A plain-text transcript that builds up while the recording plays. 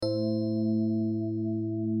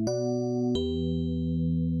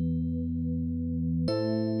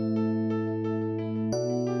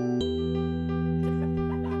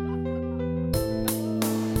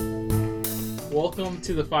Welcome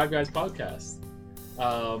to the Five Guys podcast,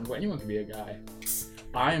 where anyone can be a guy.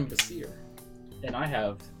 I am Basir, and I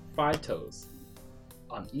have 5 toes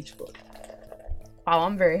on each foot. Oh,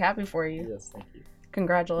 I'm very happy for you. Yes, thank you.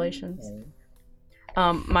 Congratulations.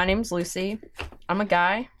 My name's Lucy. I'm a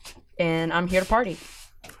guy, and I'm here to party.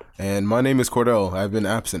 And my name is Cordell. I've been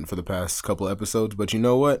absent for the past couple episodes, but you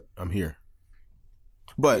know what? I'm here.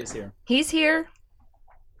 But He's here.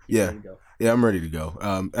 Yeah. Yeah, I'm ready to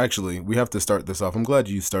go. Actually, we have to start this off. I'm glad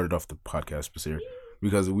you started off the podcast, Basir,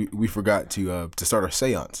 because we forgot to start our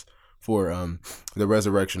seance for the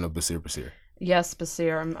resurrection of Basir. Yes,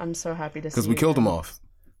 Basir. I'm so happy to see you. Because we killed him off.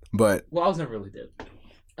 But I was never really dead.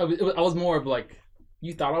 I was more of like,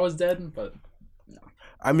 you thought I was dead, but no.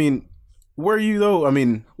 I mean, were you though? I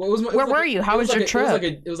mean, where were you? How was your trip?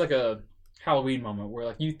 It was like a Halloween moment where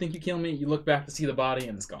like you think you kill me, you look back to see the body,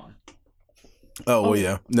 and it's gone. Oh, well,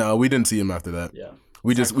 yeah. No, we didn't see him after that. Yeah.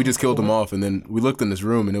 We just killed him off, and then we looked in this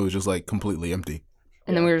room, and it was just like completely empty.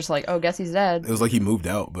 And then we were just like, oh, guess he's dead. It was like he moved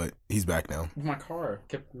out, but he's back now. My car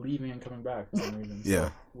kept leaving and coming back for some reason. Yeah.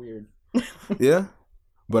 So weird. Yeah,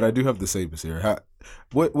 but I do have to say, Basir,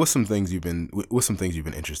 what's some things you've been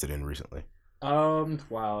interested in recently?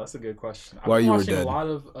 Wow, that's a good question. While I've been you were watching dead. a lot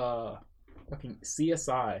of fucking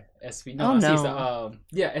CSI, SV. Oh, not no. CSI,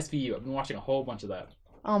 yeah, SVU. I've been watching a whole bunch of that.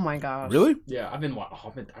 Oh my gosh. Really? Yeah, I've been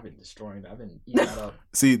destroying that. I've been eating that up.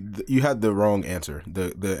 See, you had the wrong answer.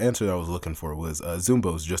 The answer I was looking for was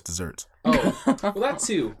Zumbo's Just Desserts. Oh, well, that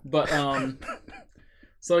too. But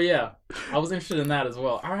so yeah, I was interested in that as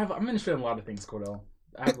well. I'm interested in a lot of things, Cordell.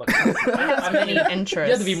 I have like many interests.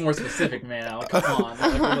 You have to be more specific, man. Like, come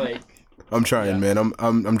on, like I'm trying, yeah. man.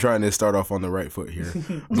 I'm trying to start off on the right foot here.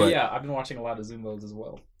 But yeah, I've been watching a lot of Zumbos as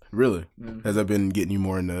well. really, Mm. has that been getting you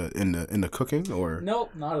more in the cooking or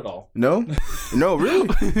Nope, not at all. no? No, really?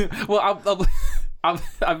 Well,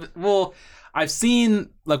 I've seen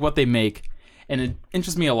like what they make, and it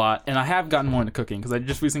interests me a lot. And I have gotten more into cooking because I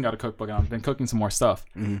just recently got a cookbook and I've been cooking some more stuff.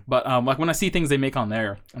 Mm-hmm. But like when I see things they make on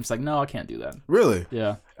there, I'm just like, no, I can't do that. Really?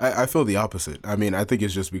 Yeah. I feel the opposite. I mean, I think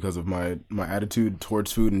it's just because of my attitude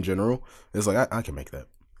towards food in general. It's like I can make that.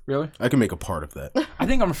 Really? I can make a part of that. I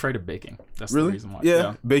think I'm afraid of baking. That's Really? the reason why.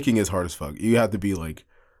 Yeah. Baking is hard as fuck. You have to be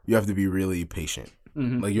really patient.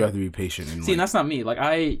 Mm-hmm. Like you have to be patient. And See, and that's not me. Like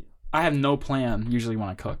I have no plan usually when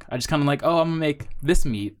I cook. I just kind of like, oh, I'm gonna make this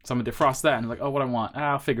meat, so I'm gonna defrost that, and like, oh, what I want,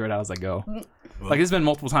 I'll figure it out as I go. Well, Like there's been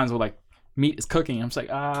multiple times where like meat is cooking, and I'm just like,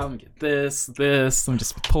 let me get this, let me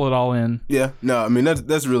just pull it all in. yeah. No, I mean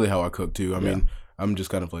that's really how I cook too. I mean, I'm just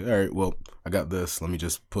kind of like, all right, well, I got this. Let me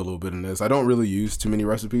just put a little bit in this. I don't really use too many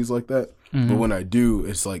recipes like that, but when I do,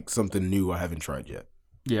 it's like something new I haven't tried yet.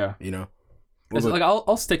 Yeah. You know. It's like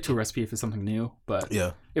I'll stick to a recipe if it's something new, but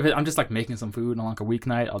Yeah. if I'm just like making some food on like a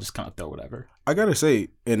weeknight, I'll just kind of throw whatever. I gotta say,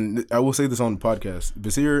 and I will say this on the podcast,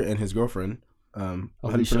 Basir and his girlfriend, how do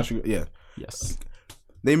you pronounce your- yeah, Yes.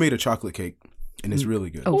 they made a chocolate cake, and it's really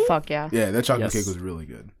good. Oh, fuck yeah. Yeah, that chocolate Yes. cake was really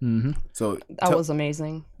good. Mm-hmm. So That was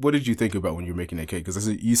amazing. what did you think about when you were making that cake? Because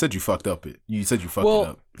you said you fucked up it. You said you fucked it Well,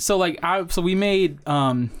 up. so like we made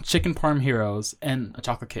chicken parm heroes and a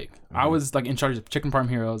chocolate cake. I was like in charge of chicken parm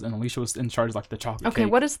heroes, and Alicia was in charge of like the chocolate cake. Okay,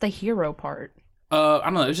 what is the hero part? I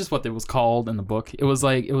don't know. It was just what it was called in the book. It was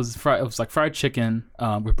like fried chicken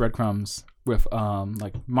with breadcrumbs with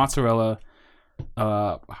like mozzarella.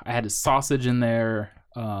 I had a sausage in there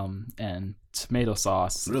and tomato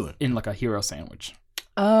sauce. Really? In like a hero sandwich.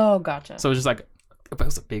 Oh, gotcha. So it was just like it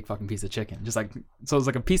was a big fucking piece of chicken. Just like so it was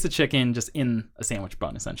like a piece of chicken just in a sandwich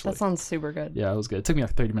bun essentially. That sounds super good. Yeah, it was good. It took me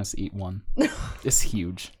like 30 minutes to eat one. It's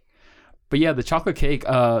huge. But yeah, the chocolate cake.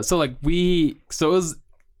 So it was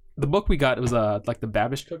the book we got. It was like the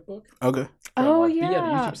Babish cookbook. Okay. Oh, the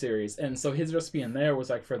yeah. YouTube series. And so his recipe in there was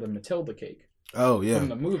like for the Matilda cake Oh yeah. from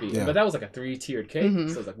the movie. Yeah. But that was like a 3-tiered cake.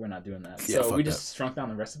 Mhm. So it's like we're not doing that. Yeah, So fuck we that. just shrunk down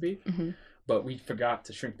the recipe. Mhm. But we forgot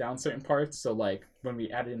to shrink down certain parts. So like when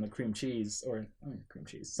we added in the cream cheese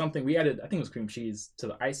something we added, I think it was cream cheese to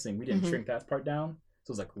the icing. We didn't Mhm. shrink that part down.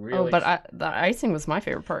 So it was like really. Oh, but the icing was my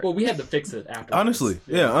favorite part. Well, we had to fix it after. Honestly,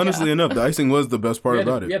 honestly enough, the icing was the best part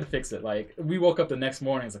about We it. had to fix it. Like we woke up the next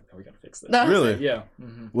morning, it's like, oh, we gotta fix this. No. Really? Yeah.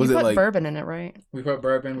 Mm-hmm. Was you it put like? bourbon in it, right? We put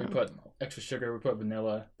bourbon. We put extra sugar. We put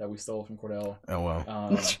vanilla that we stole from Cordell. Oh wow.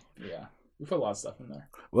 Yeah, we put a lot of stuff in there.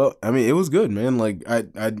 Well, I mean, it was good, man. Like I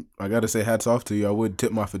gotta say, hats off to you. I would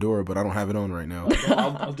tip my fedora, but I don't have it on right now.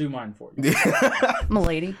 Well, I'll do mine for you.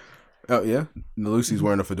 Milady. Oh yeah, Lucy's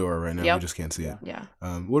wearing a fedora right now. Yep. We just can't see it. Yeah.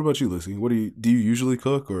 What about you, Lucy? What do you usually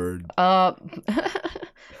cook or?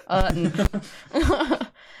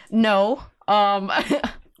 No.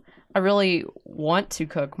 I really want to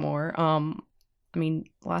cook more. I mean,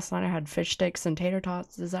 last night I had fish sticks and tater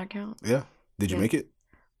tots. Does that count? Yeah, Did you make it?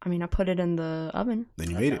 I mean, I put it in the oven. Then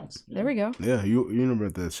you made it. There we go. Yeah, you remember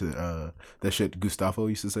that shit Gustavo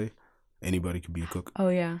used to say? Anybody can be a cook. Oh,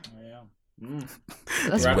 yeah. Mm.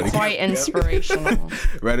 That's Everybody quite inspirational.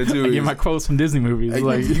 Ratatouille. I get my quotes from Disney movies.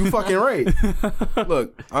 Like You fucking right.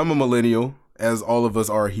 Look, I'm a millennial, as all of us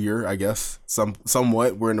are here, I guess.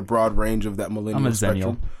 Somewhat. We're in the broad range of that millennial I'm a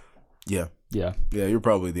spectrum. Zennial. Yeah, you're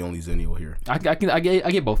probably the only Zennial here. I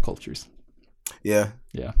get both cultures. Yeah.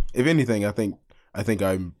 Yeah. If anything, I think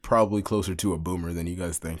I'm probably closer to a boomer than you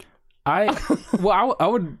guys think. I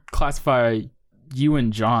would classify you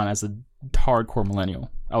and John as a hardcore millennial.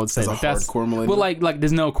 I would say As a that's hardcore millennial. well, like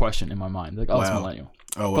there's no question in my mind. Like, it's Wow. millennial.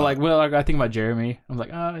 Oh, wow. But like I think about Jeremy, I'm like,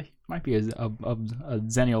 he might be a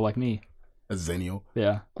Zennial like me. A Zennial.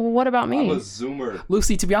 Yeah. Well, what about I'm me? a Zoomer.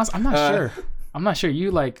 Lucy, to be honest, I'm not sure. I'm not sure.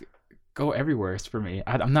 You like go everywhere for me.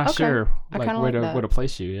 I'm not Okay. sure I like kinda where like to that. where to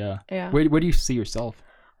place you. Yeah. Yeah. Where do you see yourself?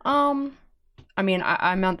 I mean,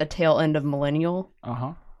 I'm at the tail end of millennial.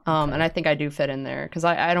 Uh-huh. And I think I do fit in there because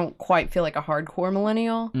I don't quite feel like a hardcore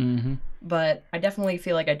millennial, Mm-hmm. but I definitely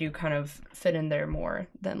feel like I do kind of fit in there more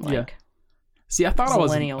than like Yeah. See, I thought I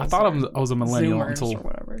was a millennial Zoomers until or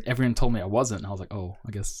whatever. everyone told me I wasn't, and I was like, oh,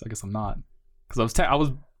 I guess I'm not, because I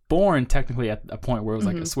was born technically at a point where it was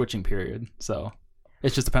like a switching period. So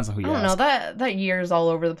it just depends on who you I don't ask. know, that year's all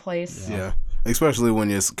over the place. Yeah. Especially when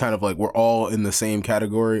it's kind of like we're all in the same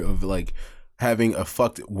category of like having a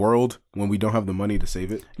fucked world when we don't have the money to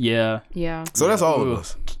save it. Yeah. Yeah. So that's all Ooh. of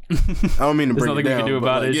us. I don't mean to There's break it nothing we down. can do but,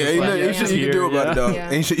 about like, it. Yeah, It's just like, ain't shit you can do about it though.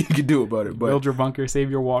 Yeah. Ain't shit you can do about it. But Build your bunker,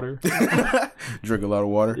 save your water. drink a lot of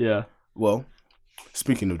water. Yeah. Well,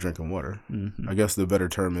 speaking of drinking water, Mm-hmm. I guess the better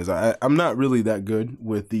term is I'm not really that good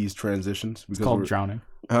with these transitions. It's called drowning.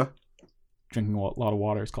 Huh? Drinking a lot of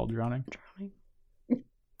water is called drowning.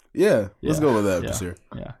 Yeah, let's Yeah. go with that, Yeah. Basir.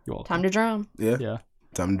 Yeah. You're welcome. Time to drown. Yeah, Yeah.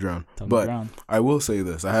 time to drown. Time to But drown. I will say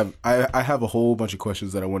this: I have a whole bunch of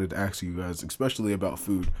questions that I wanted to ask you guys, especially about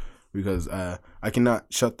food, because I cannot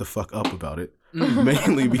shut the fuck up about it.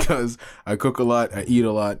 Mainly because I cook a lot, I eat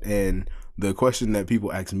a lot, and the question that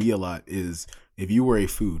people ask me a lot is, if you were a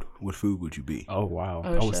food, what food would you be? Oh wow.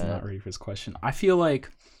 Oh, I was shit. not ready for this question. I feel like,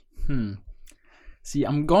 See,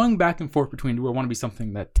 I'm going back and forth between do I want to be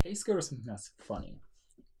something that tastes good or something that's funny.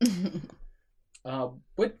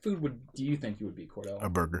 What food do you think you would be, Cordell? A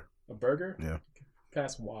burger. A burger? Yeah. Can I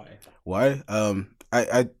ask why? Why?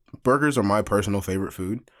 I burgers are my personal favorite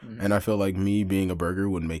food, Mhm. and I feel like me being a burger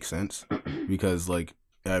would make sense because, like,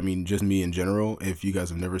 I mean, just me in general. If you guys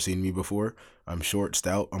have never seen me before, I'm short,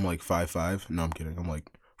 stout. I'm like 5'5". No, I'm kidding. I'm like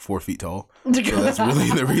 4 feet tall. So that's really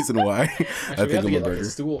the reason why Actually, I we think have to I'm a get like a burger.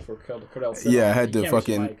 stool for Cordell. Yeah, I had to You can't reach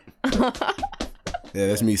the fucking- mic. Yeah,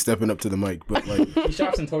 that's me stepping up to the mic, but like, He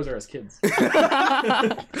shops in Toys R Us Kids.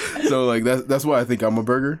 so like that's why I think I'm a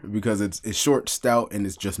burger because it's short, stout, and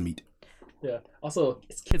it's just meat. Yeah. Also,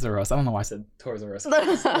 it's Kids R Us. I don't know why I said Toys R Us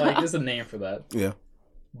Kids. Like, there's a name for that. Yeah.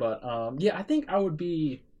 But yeah, I think I would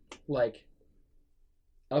be like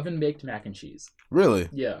oven baked mac and cheese. Really?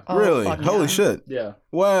 Yeah. Oh, Really? fuck Holy yeah. shit! Yeah.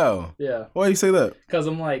 Wow. Yeah. Why you say that? Because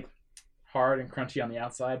I'm like hard and crunchy on the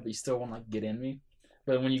outside, but you still want to like get in me.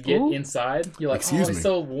 But when you get Ooh. inside, you're like, Excuse it's me.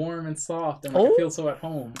 so warm and soft, and like, I Oh. feel so at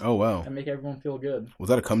home. Oh wow. And make everyone feel good. Was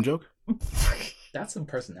that a cum joke? That's a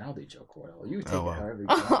personality joke, Cordell. You take Oh, wow. it however you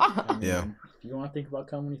want. I mean, Yeah. If you want to think about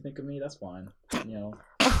cum when you think of me, that's fine. You know,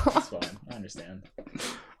 that's fine. I understand.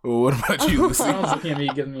 Well, what about you, Lucy? Sounds looking at me,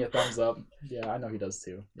 giving me a thumbs up. Yeah, I know he does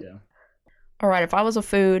too. Yeah. All right, if I was a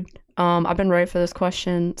food, I've been ready for this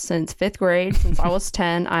question since 5th grade. Since I was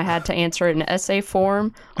 10, I had to answer it in essay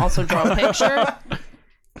form, also draw a picture.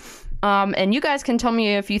 And you guys can tell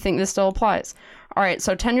me if you think this still applies. All right,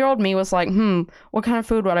 so 10-year-old me was like, what kind of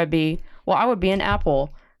food would I be? Well, I would be an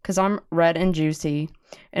apple because I'm red and juicy.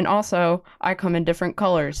 And also, I come in different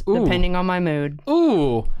colors Ooh. depending on my mood.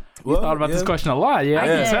 Ooh. Well, Thought about this yeah. question a lot. Yeah, I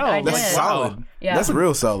did, can tell. I That's did. solid. Yeah. That's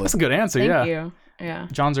real solid. That's a good answer. Thank yeah. you. Yeah.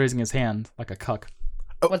 John's raising his hand like a cuck.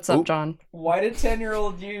 Oh, What's oh, up, John? Why did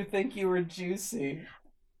 10-year-old you think you were juicy?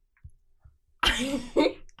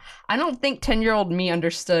 I don't think 10-year-old me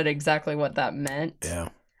understood exactly what that meant. Yeah.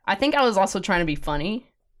 I think I was also trying to be funny.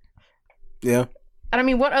 Yeah. And I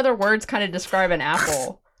mean, what other words kind of describe an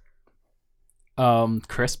apple?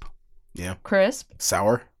 Crisp, Yeah. Crisp?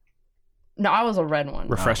 Sour. No, I was a red one.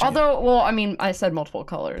 refreshing, Although, well, I mean, I said multiple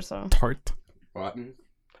colors, so. tart. Rotten.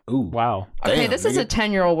 Ooh. Wow, Okay, Damn, this is a nigga.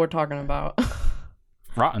 10-year-old we're talking about.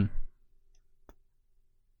 rotten.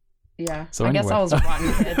 Yeah. So I guess anyway. I was a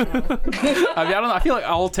rotten kid. I mean, I don't know. I feel like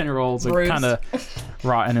all 10-year-olds are Bruised. kind of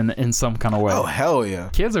rotten in some kind of way. Oh hell yeah.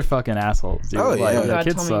 Kids are fucking assholes, dude. Oh, Like, yeah. Oh, God,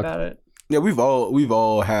 kids tell me suck. about it. Yeah, we've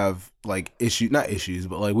all have like not issues,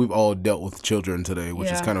 but like we've all dealt with children today,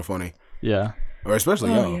 which is kind of funny. Yeah. Or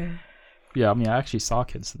especially young. Yeah, I mean, I actually saw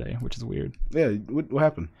kids today, which is weird. Yeah, what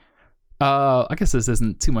happened? I guess this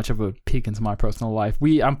isn't too much of a peek into my personal life.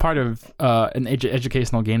 I'm part of an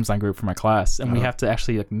educational game design group for my class, and we have to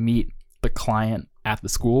actually like meet the client at the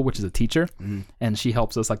school, which is a teacher, and she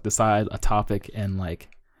helps us like decide a topic and like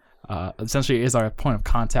essentially is our point of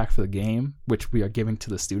contact for the game, which we are giving to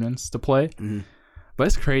the students to play. But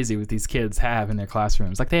it's crazy what these kids have in their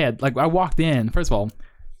classrooms. Like they had, like I walked in, first of all,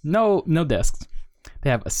 no desks.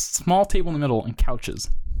 They have a small table in the middle and couches.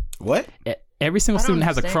 What? Every single student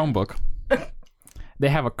has a Chromebook. They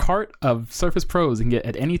have a cart of Surface Pros you can get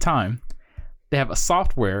at any time. They have a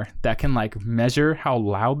software that can like measure how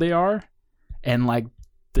loud they are, and like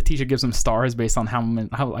the teacher gives them stars based on how many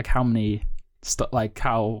times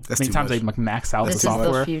they like max out the software.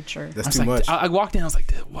 This is the future. That's too much. I walked in, I was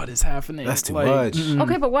like, what is happening? That's too like, much.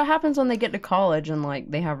 Okay, but what happens when they get to college and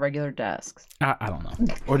like they have regular desks? I don't know.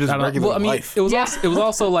 Or just regular life. It was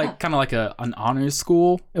also like kind of like an honors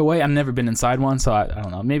school in a way. I've never been inside one, so I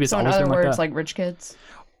don't know. Maybe it's So in always other been words, like that. like rich kids.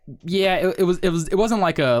 Yeah, it wasn't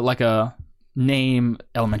like a name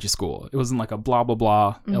elementary school. It wasn't like a blah blah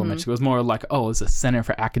blah elementary school. It was more like, oh, it's a center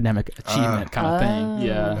for academic achievement kind of thing.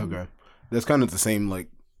 Yeah. Okay. That's kind of the same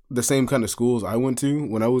kind of schools I went to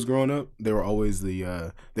when I was growing up. They were always they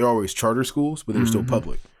were always charter schools, but they were still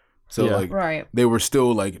public. So Right. they were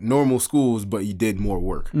still like normal schools, but you did more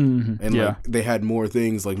work. And like they had more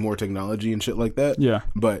things, like more technology and shit like that. Yeah.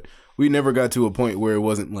 But we never got to a point where it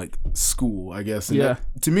wasn't like school, I guess. And that,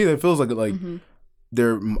 to me, that feels like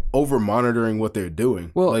they're over monitoring what they're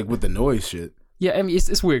doing. Well, like with the noise shit. Yeah, I mean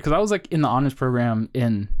it's weird because I was like in the honors program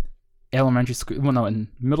in elementary school, in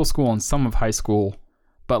middle school and some of high school,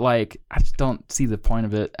 but like I just don't see the point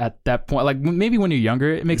of it at that point. Like maybe when you're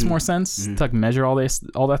younger it makes more sense to like measure all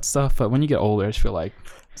that stuff, but when you get older I just feel like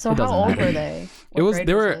So how old were they?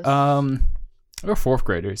 They were fourth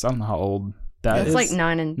graders. I don't know how old that is. It's like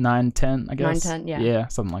 9, 10, I guess. 9, 10, yeah. Yeah,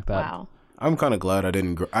 something like that. Wow. I'm kind of glad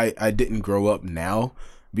I didn't grow up now,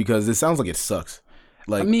 because it sounds like it sucks.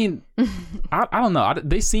 Like, I mean, I don't know.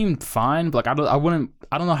 They seemed fine, but like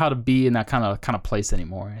I don't know how to be in that kind of place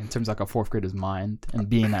anymore in terms of like a fourth grader's mind and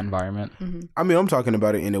be in that environment. I mean, I'm talking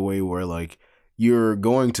about it in a way where like you're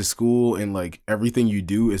going to school and like everything you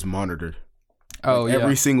do is monitored. Oh, like, yeah.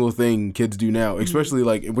 Every single thing kids do now, especially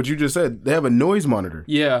like what you just said, they have a noise monitor.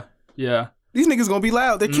 Yeah. Yeah. These niggas gonna be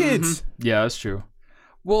loud. They're kids. Yeah, that's true.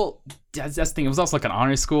 Well, that's the thing. It was also like an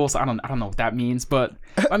honors school, so I don't know what that means. But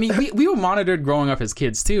I mean, we were monitored growing up as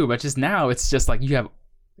kids too. But just now, it's just like you have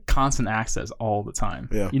constant access all the time.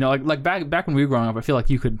 Yeah. You know, like back when we were growing up, I feel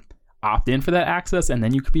like you could opt in for that access and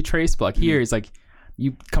then you could be traced. But like here, it's like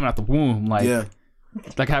you coming out the womb, like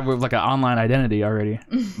like have like an online identity already.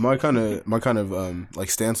 My kind of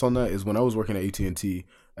like stance on that is when I was working at AT&T.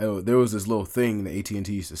 There was this little thing that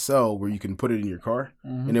AT&T used to sell where you can put it in your car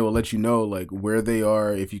and it will let you know like where they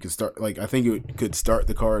are, if you can start, like I think it could start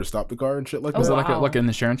the car or stop the car and shit like that. Was it like an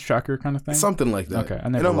insurance tracker kind of thing? Something like that. Okay,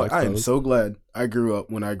 and I'm like, I am so glad I grew up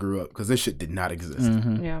when I grew up, because this shit did not exist.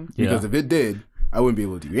 Yeah. Because if it did, I wouldn't be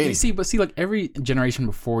able to do anything. See, like every generation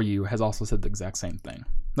before you has also said the exact same thing.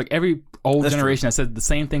 Like every old generation has said the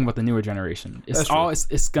same thing about the newer generation. It's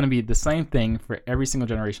going to be the same thing for every single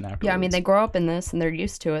generation after. Yeah, I mean, they grow up in this and they're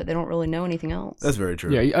used to it. They don't really know anything else. That's very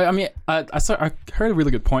true. Yeah, I mean, I heard a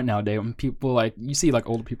really good point nowadays when people like, you see like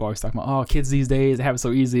older people always talking about, oh, kids these days, they have it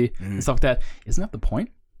so easy and stuff like that. Isn't that the point?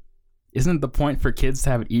 Isn't it the point for kids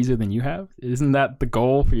to have it easier than you have? Isn't that the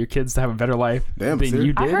goal for your kids to have a better life than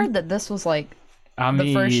you did? I heard that this was like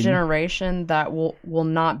the first generation that will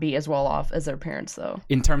not be as well off as their parents, though.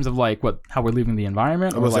 In terms of like how we're leaving the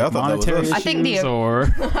environment, or like monetary issues, I think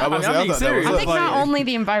I think not only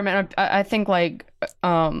the environment. I think like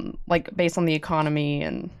based on the economy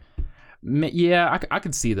and. Yeah, I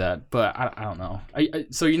could see that, but I don't know.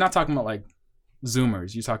 So you're not talking about like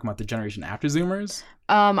Zoomers. You're talking about the generation after Zoomers.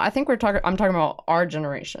 I think I'm talking about our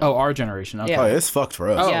generation. Oh, our generation. Okay. Oh, it's fucked for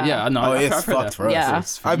us. Oh yeah, no. It's fucked for us. Yeah.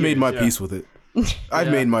 I've made my peace with it. I've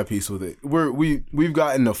made my peace with it. We've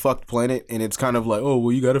gotten a fucked planet, and it's kind of like, oh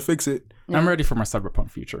well, you got to fix it. Yeah. I'm ready for my cyberpunk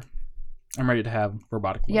future. I'm ready to have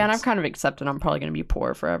robotic legs. Yeah, and I've kind of accepted I'm probably going to be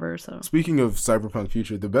poor forever. So speaking of cyberpunk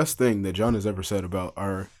future, the best thing that John has ever said about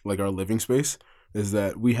our living space is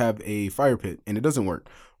that we have a fire pit, and it doesn't work.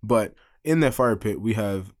 But in that fire pit, we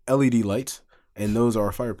have LED lights, and those are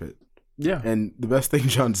our fire pit. Yeah. And the best thing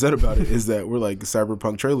John said about it is that we're like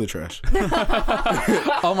cyberpunk trailer trash.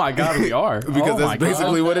 Oh my God, we are. Because that's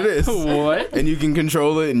basically what it is. What? And you can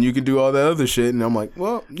control it and you can do all that other shit. And I'm like,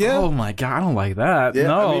 well, yeah. Oh my God, I don't like that. Yeah,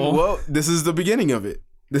 no. I mean, well, this is the beginning of it.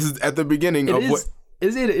 This is at the beginning of what.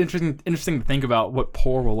 Is it interesting to think about what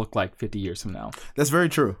poor will look like 50 years from now? That's very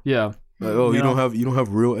true. Yeah. Like, oh, you don't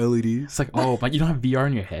have real LEDs. It's like, oh, but you don't have VR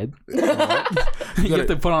in your head. You have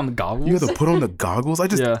to put on the goggles. You have to put on the goggles. I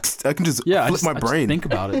can just flip my brain. Just think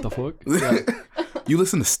about it. The fuck. Yeah. You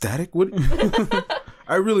listen to static? What?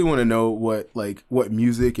 I really want to know what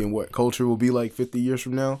music and what culture will be like 50 years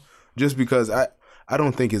from now. Just because I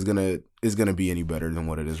don't think it's gonna be any better than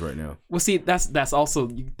what it is right now. Well, see, that's also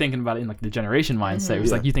thinking about it in like the generation mindset.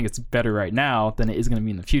 It's like you think it's better right now than it is gonna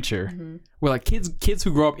be in the future. Where like kids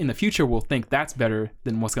who grow up in the future will think that's better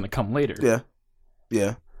than what's gonna come later.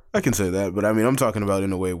 Yeah. I can say that, but I mean, I'm talking about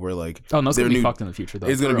in a way where like, oh no, it's gonna be fucked in the future though.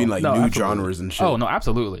 It's gonna be like new genres and shit. Oh no,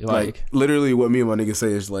 absolutely. Like literally, what me and my niggas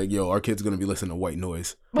say is like, yo, our kid's gonna be listening to white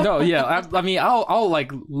noise. No, yeah, I mean, I'll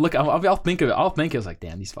like look, I'll think of it. I'll think it's like,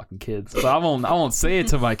 damn, these fucking kids. But I won't say it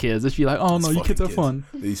to my kids. Just be like, oh no, you kids are fun.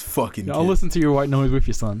 These fucking kids. I'll listen to your white noise with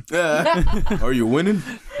your son. Are you winning?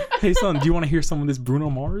 Hey son, do you want to hear some of this Bruno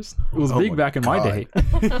Mars? It was big back in my day.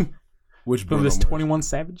 Which Bruno Mars? 21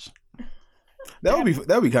 Savage.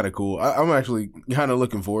 That'd be kind of cool. I'm actually kind of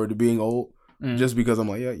looking forward to being old, just because I'm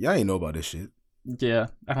like, yeah, y'all ain't know about this shit. Yeah,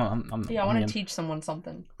 I want to teach someone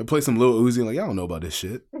something. I play some Lil Uzi, and like, y'all don't know about this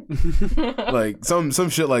shit. Like some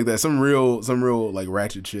shit like that, some real like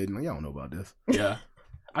ratchet shit. And like, y'all don't know about this. Yeah,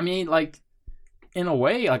 I mean, like in a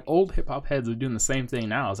way, like old hip hop heads are doing the same thing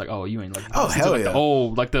now. It's like, oh, you ain't like, hell like yeah, the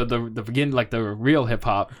old, like the beginning, like the real hip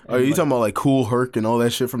hop. Oh, you like, talking about like Cool Herc and all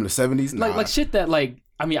that shit from the 70s? Nah. Like shit that like.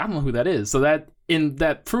 I mean, I don't know who that is. So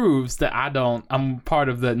that proves that I'm part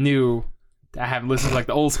of the new. I haven't listened to like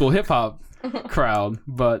the old school hip hop crowd,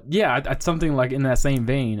 but yeah, it's something like in that same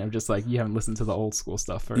vein of just like you haven't listened to the old school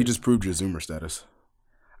stuff. You just proved your Zoomer status.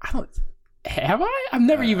 Have I? I've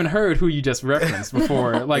never even heard who you just referenced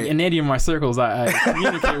before. Like in any of my circles I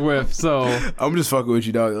communicate with. So I'm just fucking with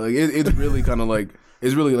you, dog. Like it's really kind of like.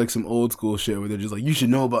 It's really like some old school shit where they're just like, you should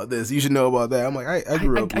know about this, you should know about that. I'm like, I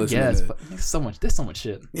grew up listening to but there's so much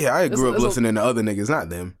shit. Yeah, I grew up listening to other niggas, not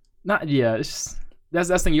them. It's just that's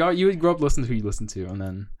the thing. You would grow up listening to who you listen to, and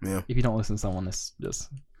then if you don't listen to someone, it's just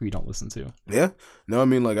who you don't listen to. Yeah. No, I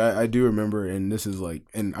mean, like I do remember, and this is like,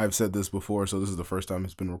 and I've said this before, so this is the first time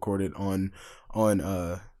it's been recorded on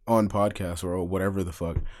podcast or whatever the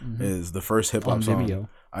fuck, is the first hip hop song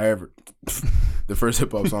the first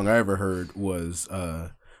hip hop song I ever heard was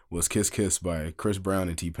Kiss Kiss by Chris Brown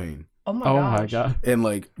and T-Pain. Oh my god. And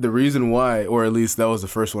like the reason why, or at least that was the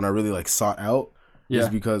first one I really like sought out, is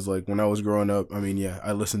because like when I was growing up, I mean,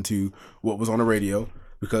 I listened to what was on the radio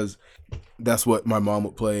because that's what my mom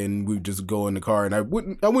would play, and we'd just go in the car, and I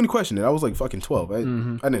wouldn't question it. I was like fucking 12. I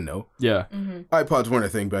didn't know. Yeah. iPods weren't a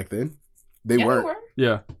thing back then. They weren't.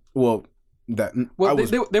 Yeah. Well,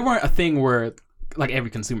 they weren't a thing where like every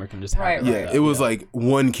consumer can just have it. Yeah, it was like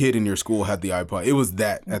one kid in your school had the iPod. It was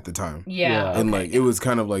that at the time. Yeah. And like it was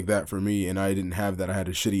kind of like that for me, and I didn't have that. I had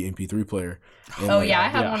a shitty MP3 player. And I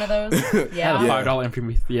had one of those. Yeah. I had a $5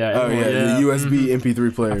 MP3. Yeah. Oh yeah, the USB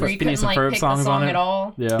MP3 player. Where you couldn't like pick the song at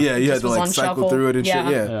all. Yeah. Yeah, you had to like cycle through it and shit.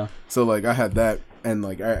 Yeah. Yeah. So like I had that, and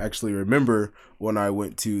like I actually remember when I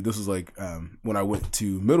went to when I went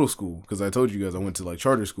to middle school, because I told you guys I went to like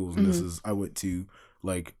charter schools, and I went to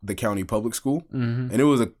like the county public school, and it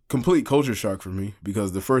was a complete culture shock for me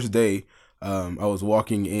because the first day I was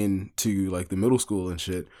walking into like the middle school and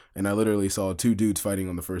shit, and I literally saw two dudes fighting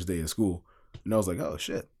on the first day of school, and I was like, oh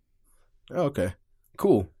shit, okay,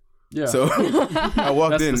 cool. Yeah. So I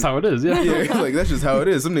walked in. That's how it is. Yeah. Yeah. Like that's just how it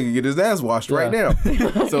is. Some nigga get his ass washed right now.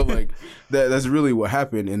 So like that's really what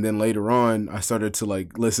happened. And then later on, I started to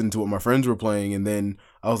like listen to what my friends were playing, and then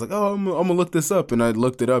I was like, oh, I'm gonna look this up, and I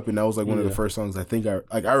looked it up, and that was like one of the first songs I think I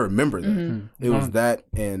remember that. It was that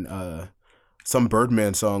and some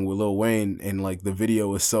Birdman song with Lil Wayne, and like the video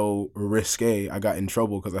was so risque, I got in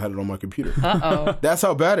trouble because I had it on my computer. That's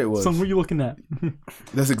how bad it was. So what are you looking at?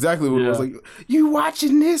 That's exactly what it was like. You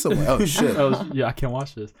watching this? I'm like, oh shit. I can't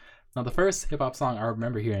watch this. Now the first hip hop song I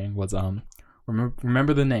remember hearing was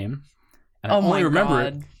Remember the Name. And I only remember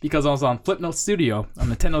it because I was on Flipnote Studio on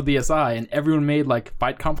Nintendo DSi, and everyone made like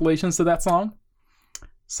fight compilations to that song.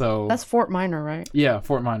 So that's Fort Minor, right? Yeah,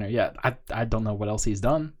 Fort Minor. Yeah, I don't know what else he's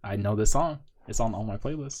done. I know this song. It's on all my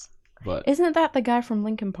playlists. But isn't that the guy from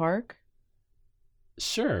Linkin Park?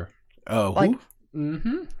 Sure. Oh, like,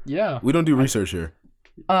 who? Yeah. We don't do research here.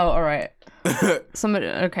 Oh, all right. Somebody.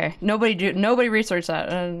 Okay. Nobody researched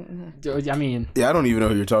that. I mean. Yeah, I don't even know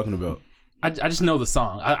who you're talking about. I just know the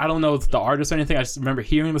song. I don't know the artist or anything. I just remember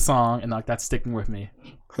hearing the song and like that's sticking with me.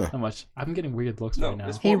 How much? I'm getting weird looks right now.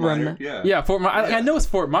 It's Fort Minor. Yeah, Fort Minor. I know it's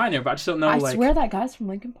Fort Minor, but I just don't know. I like, swear that guy's from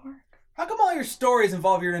Lincoln Park. How come all your stories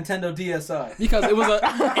involve your Nintendo DSi? because it was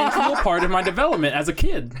an integral part of my development as a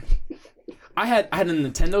kid. I had a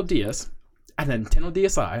Nintendo DS. I had a Nintendo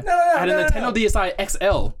DSi. I had a Nintendo DSi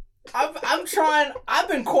XL. I'm trying. I've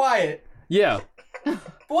been quiet. Yeah. But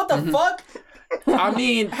what the fuck? I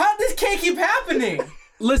mean, How did this can't keep happening?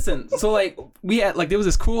 listen. So like we had like there was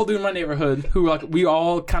this cool dude in my neighborhood who like we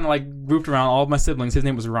all kind of like grouped around. All of my siblings. His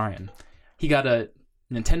name was Ryan. He got a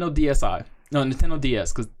Nintendo DSi. No, Nintendo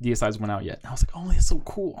DS because DSi's weren't out yet. And I was like, oh, it's so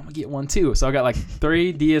cool. I'm gonna get one too. So I got like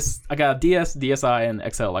 3 DS. I got a DS, DSi, and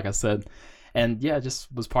XL, like I said. And yeah, it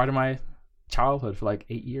just was part of my childhood for like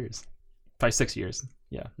 8 years, probably 6 years.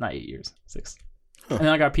 Yeah, not 8 years, 6. And then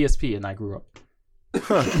I got a PSP and I grew up.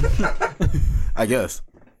 I guess.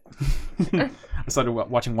 I started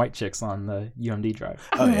watching White Chicks on the UMD drive.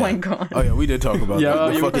 Oh my god. Oh yeah, we did talk about Yeah, that.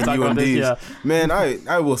 The we fucking did talk about this, UMDs. yeah. Man,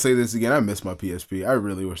 I will say this again. I miss my PSP. I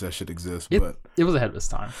really wish that shit exists, but It was ahead of its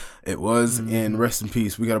time. it was. And rest in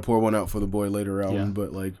peace. We got to pour one out for the boy later album. Yeah.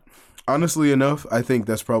 But like, honestly enough, I think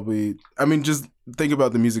that's probably. I mean, just think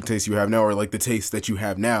about the music taste you have now, or like the taste that you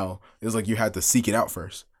have now. Is like you had to seek it out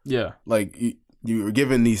first. Yeah. Like you were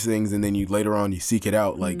given these things, and then you later on you seek it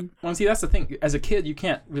out. Like Well, see, that's the thing. As a kid, you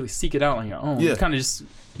can't really seek it out on your own. Yeah. You kind of just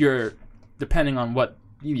you're depending on what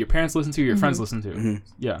either your parents listen to, or your friends listen to.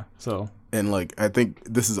 Yeah. So. and like I think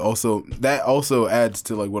this is also adds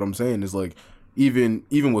to like what I'm saying is like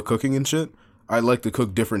even with cooking and shit, I like to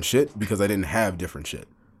cook different shit because I didn't have different shit.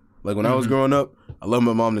 Like when I was growing up, I love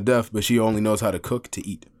my mom to death, but she only knows how to cook to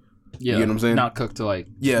eat. Yeah. You know what I'm saying? Not cook to like.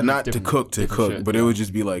 Yeah, not to different- cook different shit, but it yeah. would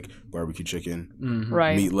just be like barbecue chicken,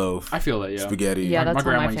 Right. meatloaf, I feel that. Yeah. spaghetti. Yeah, that's my how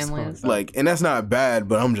grandma my used to family cook is. that. Like, and that's not bad,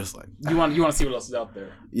 but I'm just like, You want to see what else is out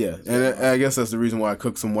there. yeah. And I guess that's the reason why I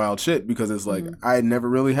cook some wild shit because it's like I never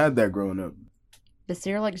really had that growing up.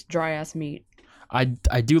 Basir likes dry ass meat. I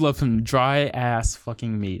do love some dry ass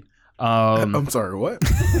fucking meat. I'm sorry, what?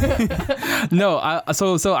 No,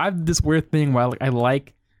 so I have this weird thing where I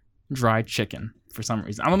like dry chicken for some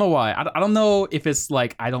reason. I don't know why. I don't know if it's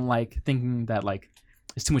like I don't like thinking that like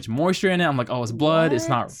there's too much moisture in it. I'm like, oh, it's blood. It's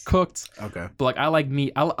not What? cooked. Okay. But like I like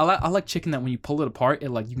meat. I like chicken that when you pull it apart, it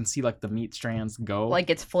like you can see like the meat strands go. Like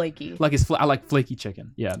it's flaky. Like it's I like flaky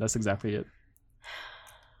chicken. Yeah, that's exactly it.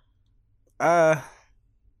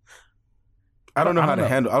 I don't know I how don't to know.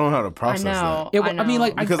 handle. I don't know how to I process know. It- I I mean, know.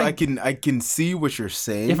 like, that because I can see what you're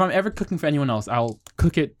saying. If I'm ever cooking for anyone else, I'll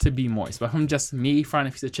cook it to be moist. But if I'm just me frying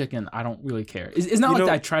a piece of chicken, I don't really care. It's not You like know-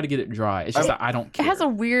 that I try to get it dry. It's just that I don't It care. has a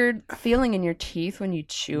weird feeling in your teeth when you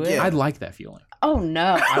chew it. Yeah. I like that feeling. Oh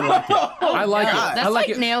no. I like it. I like it. That's I like like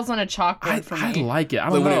it. nails on a chalkboard for me. I like it. I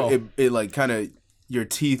like don't when know. it like kind of your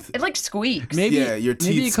teeth. It like squeaks. Maybe Yeah, your teeth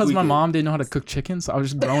maybe because my squeaking. mom didn't know how to cook chicken, so I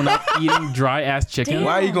was just growing up eating dry ass chicken.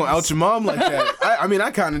 Why are you gonna out your mom like that? I mean, I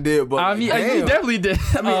kind of did, but I like, mean, damn. you definitely did.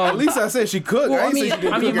 I mean, at least I said she cooked. well, I, didn't say she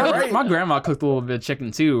didn't cook it right. my grandma cooked a little bit of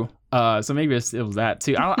chicken too. So maybe it was that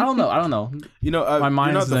too. I don't know. I don't know. You know, My you're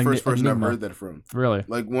mind's not the like first person I've enigma. heard that from. Really.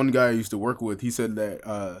 Like one guy I used to work with, he said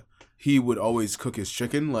that he would always cook his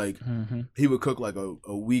chicken. Like he would cook like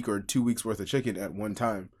a week or 2 weeks worth of chicken at one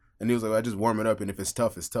time, and he was like, "I just warm it up, and if it's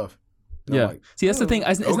tough, it's tough." And I'm Yeah. like, See, that's the thing.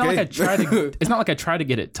 It's not like I okay. try to. It's not like I try to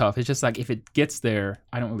get it tough. It's just like if it gets there,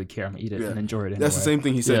 I don't really care. I'm gonna eat it Yeah. and enjoy it. That's the anyway. same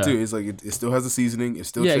thing he said Yeah. too. It's like it still has a seasoning. It's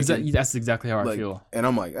still Yeah, chicken. exactly. That's exactly how I Like, feel. and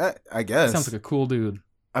I'm like, I guess. Sounds like a cool dude.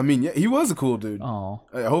 I mean, yeah, he was a cool dude. Oh,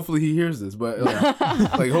 Hopefully he hears this, but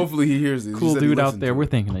like hopefully he hears this. He cool said he dude out listened there. to We're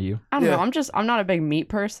it. thinking of you. I don't Yeah. know. I'm not a big meat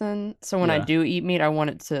person. So when I Yeah. do eat meat, I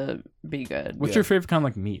want it to be good. What's Yeah. your favorite kind of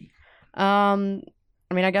like meat? I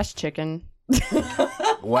mean, I guess chicken.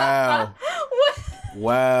 Wow.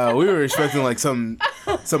 Wow, we were expecting like some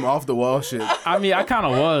off the wall shit. I mean, I kind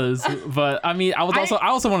of was, but I mean, I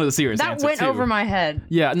also wanted a serious That answer went too. over my head.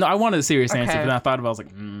 Yeah, no, I wanted a serious answer, Okay. but then I thought about. It,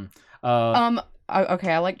 I was like,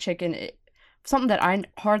 Okay, I like chicken. Something that I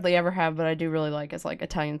hardly ever have, but I do really like is like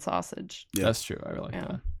Italian sausage. Yeah. that's true. I really like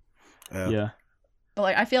Yeah. that. Yeah. But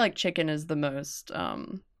like, I feel like chicken is the most.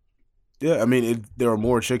 Yeah, I mean, there are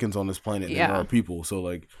more chickens on this planet than Yeah. there are people, so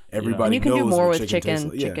like And everybody you can knows do more what with chicken. tastes chicken,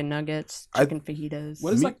 like. Yeah. chicken nuggets, I- chicken fajitas.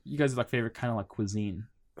 What is Me- like you guys' like favorite kind of like cuisine?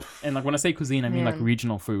 And like when I say cuisine, I mean like Man.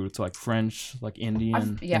 regional food, so like French, like Indian.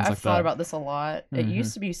 I've things like thought that. about this a lot. It Mhm.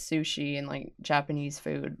 used to be sushi and like Japanese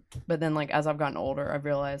food, but then like as I've gotten older, I've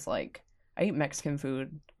realized like I eat Mexican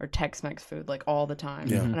food or Tex-Mex food like all the time,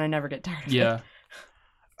 Yeah. and I never get tired of it. Yeah,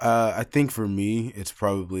 I think for me, it's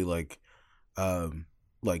probably like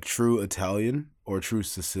like true Italian or true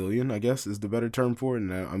Sicilian, I guess is the better term for it.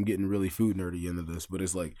 And I'm getting really food nerdy into this, but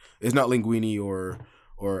it's like it's not linguine or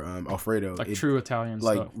Alfredo. Like true Italian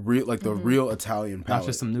like stuff. the real Italian palate. Not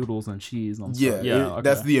just some noodles and cheese and Yeah, stuff. Yeah, okay.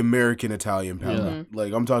 that's the American Italian palate. Yeah.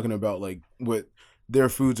 Like I'm talking about like what their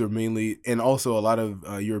foods are mainly, and also a lot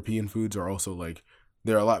of European foods are also like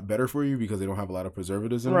they're a lot better for you because they don't have a lot of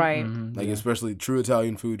preservatives in them. Right. Mhm, Like yeah. especially true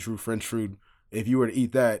Italian food, true French food. If you were to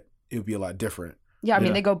eat that, it would be a lot different Yeah, I mean,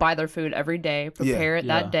 Yeah. they go buy their food every day, prepare it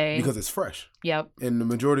Yeah. that day. because it's fresh, Yep. and the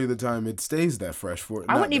majority of the time it stays that fresh for.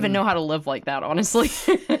 I wouldn't even know how to live like that, honestly.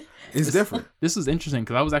 It's different. This was interesting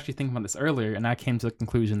because I was actually thinking about this earlier, and I came to the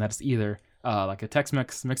conclusion that it's either like a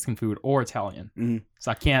Tex-Mex Mexican food or Italian. Mhm.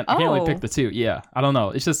 So I can't really Oh. pick the two. Yeah, I don't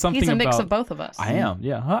know. It's just something He's a mix about. of both of us. I am.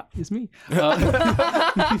 Yeah, huh? It's me.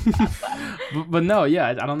 But no, yeah,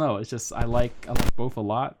 I don't know. It's just I like both a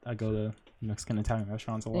lot. I go to Mexican and Italian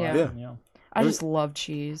restaurants a lot. Yeah. Yeah. Yeah. I just love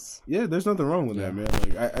cheese. Yeah, there's nothing wrong with that, man.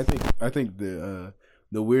 Like I think the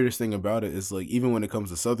weirdest thing about it is like even when it comes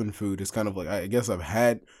to Southern food, it's kind of like I guess I've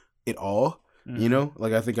had it all. You know,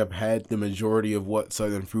 like I think I've had the majority of what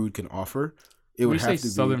Southern food can offer. It When would you have say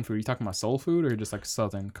to Southern be food, you talking about soul food or just like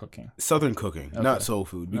Southern cooking? Southern cooking, not Okay. soul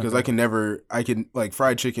food, because Okay. I can like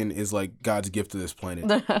fried chicken is like God's gift to this planet.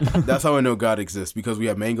 That's how I know God exists because we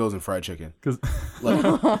have mangoes and fried chicken. Because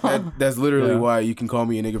Like that's literally Yeah. why you can call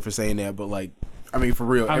me a nigga for saying that. But like, I mean, for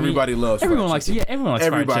real, I mean, everybody loves. everyone fried likes. chicken. Yeah, everyone likes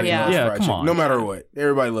Everybody fried chicken. Yeah. loves Yeah, fried come chicken. on. No matter what,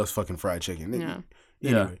 everybody loves fucking fried chicken. Yeah.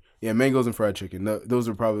 Anyway, yeah, mangoes and fried chicken. Those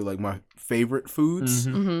are probably like my favorite foods,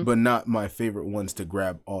 Mhm. Mhm. but not my favorite ones to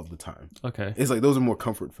grab all the time. Okay. It's like those are more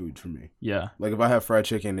comfort food for me. Yeah. Like if I have fried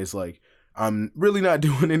chicken, it's like I'm really not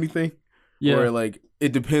doing anything. Yeah. Or like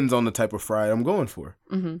it depends on the type of fried I'm going for.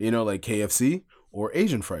 Mhm. You know, like KFC or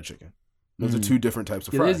Asian fried chicken. Those are Mm. two different types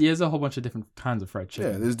of Yeah, fried. there's a whole bunch of different kinds of fried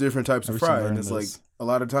chicken. Yeah, there's different types of Ever since fry, I and learned it's like this. a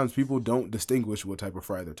lot of times people don't distinguish what type of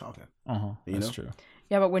fry they're talking. Uh-huh. You That's know? true.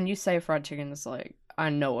 Yeah, but when you say fried chicken, it's like, I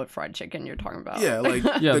know what fried chicken you're talking about. Yeah, like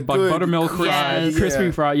Yeah, the like good, buttermilk crispy, fried, crispy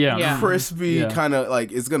yeah, fried. Yeah. Yeah. crispy Yeah. kind of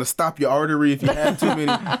like it's gonna stop your artery if you have too many.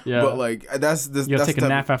 Yeah. But like that's You gotta that's take the a type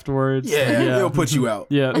nap afterwards. Yeah, it'll put you out.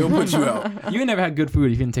 Yeah. It'll put you out. You ain't never had good food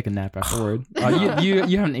if you didn't take a nap afterward.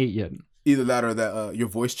 You haven't ate yet. Either that or that your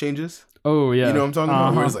voice changes. Oh yeah. You know what I'm talking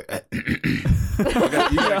about? Where Uh-huh. it's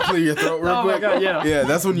like you gotta clear your throat real Oh my quick. God, yeah. Yeah,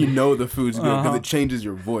 that's when you know the food's good because Uh-huh. it changes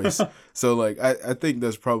your voice. So like I think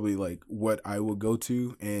that's probably like what I will go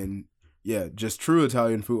to, and yeah, just true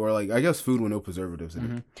Italian food or like I guess food with no preservatives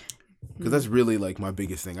in it. Because that's really like my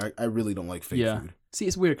biggest thing. I really don't like fake Yeah. food. See,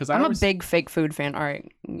 it's weird because I'm a big fake food fan. All right.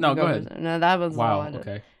 No, go ahead. No, that was all Wow. I did.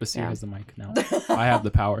 Okay. Basir Yeah. has the mic now. I have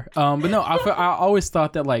the power. But no, I always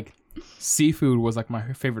thought that like seafood was like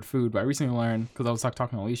my favorite food, but I recently learned because I was like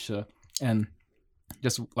talking to Alicia and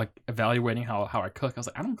just like evaluating how I cook. I was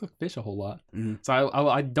like, I don't cook fish a whole lot, Mhm. so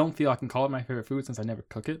I don't feel I can call it my favorite food since I never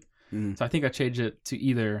cook it. Mhm. So I think I changed it to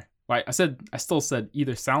either. Like I still said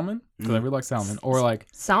either salmon because I Mhm. really like salmon, or like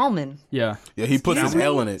Salmon. yeah, Yeah, he puts Excuse an me?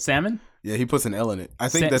 L in it. salmon. Yeah, he puts an L in it. I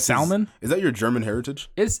think that's his- salmon. Is that your German heritage?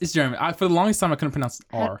 It's German. For the longest time I couldn't pronounce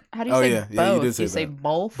R. How do you Oh, say yeah. both? Yeah, you did say you say that.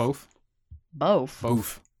 both? Both. Both.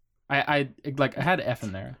 Both. I like I had an F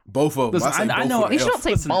in there. Both of them. Listen, I, say I both know. with an You F.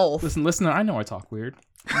 shouldn't say both. Listen, listener. I know I talk weird.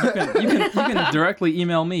 You can directly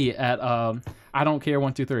email me at I don't care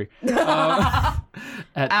 123.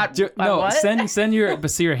 At No, what? send your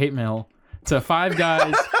Basir hate mail to 5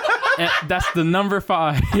 guys. That's the number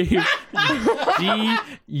 5.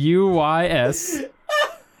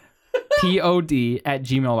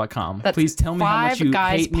 GUYSPOD@gmail.com. That's Please tell me how much you Five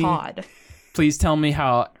Guys hate me. Pod. Please tell me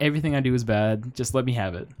how everything I do is bad. Just let me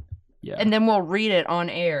have it. Yeah. And then we'll read it on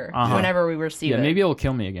air Uh-huh. whenever we receive yeah, it. maybe it'll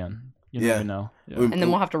kill me again. You Yeah. never know. Yeah. We- And then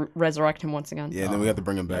we'll have to resurrect him once again. Yeah, and then we have to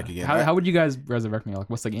bring him back again. How would you guys resurrect me? Like,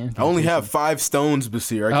 what's the game? I only have 5 stones,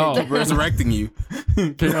 Basir. I can't Oh. keep resurrecting you.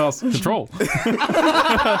 chaos control.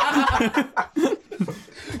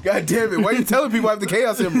 God damn it! Why are you telling people I have the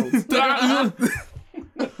chaos emeralds? I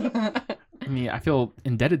mean, I feel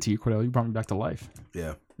indebted to you, Cordell. You brought me back to life.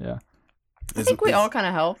 Yeah, Yeah. I think we all kind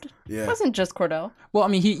of helped. Yeah. It wasn't just Cordell. Well, I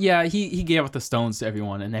mean, he gave out the stones to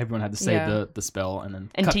everyone, and everyone had to say Yeah. the spell, and then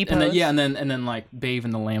And and then T-pose. and then like bathe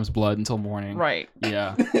in the lamb's blood until morning. Right.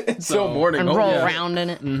 Yeah. Until morning. And Oh, roll yeah. around in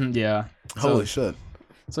it. Yeah. Holy shit!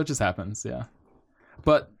 So it just happens. Yeah.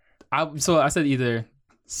 But I said either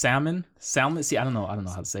salmon. See, I don't know how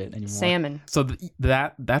to say it anymore. Salmon. So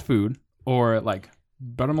that food, or like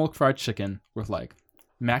buttermilk fried chicken with like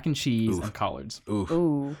mac and cheese Oof. and collards, Ooh,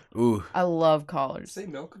 Ooh. ooh. I love collards. Say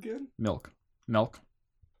milk again? milk. Mouth.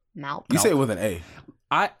 You say it with an A.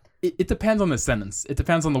 It depends on the sentence. It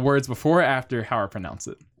depends on the words before or after how I pronounce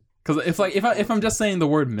it. Because if I'm just saying the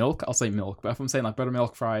word milk, I'll say milk. But if I'm saying like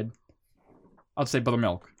buttermilk fried, I'll say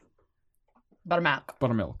buttermilk. Buttermilk.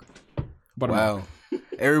 Buttermilk. Wow.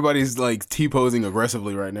 Everybody's like T-posing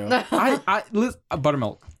aggressively right now.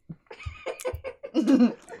 Buttermilk.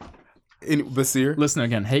 Basir? Listener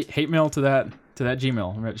again, hate mail to that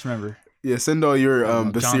Gmail. Just remember. Yeah, send all your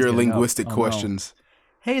John's Basir getting linguistic up. Oh, no. questions.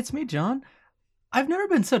 Hey, it's me, John. I've never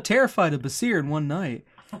been so terrified of Basir in one night.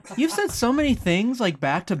 You've said so many things like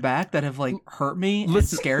back to back that have like hurt me and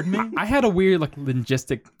scared me. I had a weird like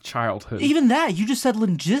linguistic childhood. Even that, you just said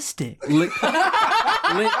linguistic. How do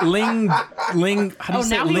you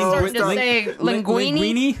say now he's starting to say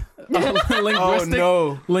linguini. Linguistic. Oh,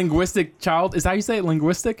 no. Linguistic child. Is that how you say it?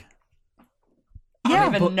 Linguistic? I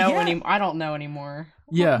don't even know anymore. I don't know anymore.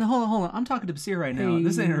 Yeah. No, hold on. I'm talking to Basir right now. Hey.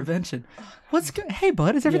 This is an intervention. What's good? Hey,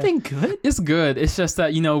 bud, is everything good? It's good. It's just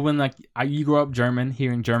that, when like you grow up German,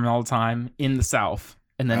 hearing German all the time in the South,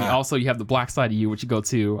 and then also you have the black side of you, which you go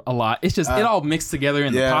to a lot. It's just it all mixed together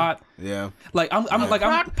in the pot. Yeah. Like I'm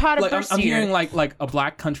hearing like a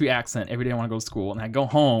black country accent every day I want to go to school, and I go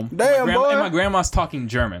home. Damn, and boy. my grandma's talking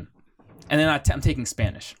German, and then I'm taking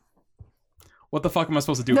Spanish. What the fuck am I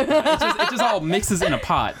supposed to do with that? It just all mixes in a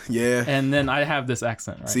pot. Yeah. And then I have this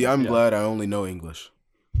accent. Right? See, I'm glad I only know English.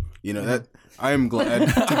 That I am glad to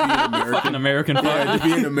be an American. Fucking American. Yeah, to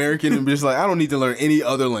be an American and just like I don't need to learn any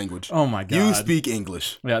other language. Oh my god. You speak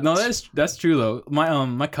English. Yeah, no, that's true though.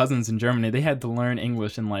 My cousins in Germany, they had to learn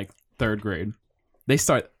English in like 3rd grade. They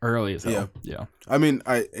start early as hell. Yeah. I mean,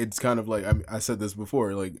 it's kind of like I said this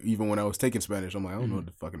before. Like even when I was taking Spanish, I'm like I don't know how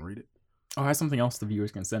to fucking read it. Oh, I have something else the viewers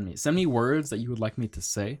can send me. Send me words that you would like me to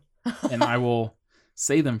say, and I will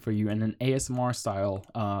say them for you in an ASMR style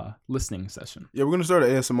listening session. Yeah, we're gonna start an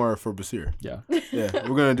ASMR for Basir. Yeah. Yeah,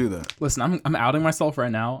 we're gonna do that. Listen, I'm outing myself right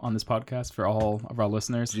now on this podcast for all of our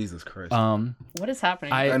listeners. Jesus Christ. What is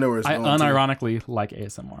happening? I know where it's I going to. unironically like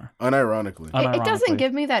ASMR. Unironically. It doesn't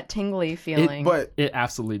give me that tingly feeling. But It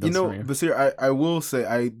absolutely does for me. Basir, I will say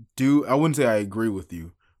I wouldn't say I agree with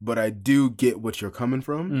you, but I do get what you're coming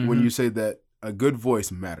from when you say that a good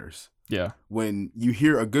voice matters. Yeah. When you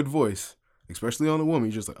hear a good voice, especially on a woman,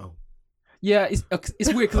 you're just like, oh. Yeah, it's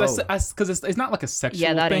weird because it's not like a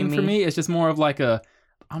sexual that thing ain't for me. me. It's just more of like I'm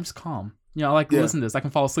just calm. I like to listen to this. I can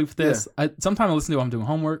fall asleep with this. Sometimes I listen to it while I'm doing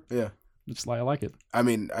homework. Yeah. Just like I like it. I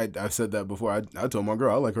mean, I've said that before. I told my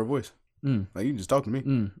girl I like her voice. Like you can just talk to me.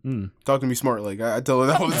 Talk to me smart. Like I tell her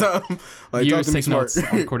that all the time. Like You talk to me take smart. notes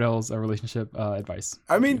on Cordell's relationship advice.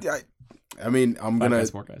 I mean, I'm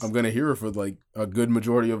Podcast. gonna hear her for like a good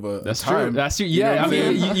majority of a That's time. true. That's true. You know Yeah, what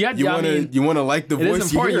I'm saying? You want to like the it voice.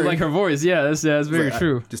 is important. you You like her voice. Yeah, that's very Like,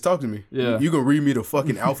 true. just talk to me. Yeah. You can read me the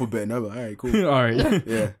fucking alphabet, and I'm like, all right, cool. All right.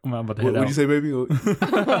 Yeah. I'm about to What head would out. you say, baby?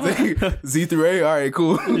 Z through A. All right,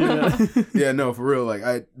 cool. Yeah. Yeah, no, for real.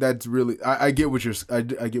 Like that's really. I get what I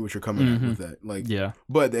get what you're coming at with that. Like, Yeah.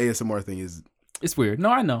 but the ASMR thing is. It's weird. No,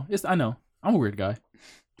 I know. I know. I'm a weird guy.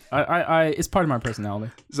 It's part of my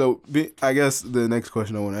personality. So I guess the next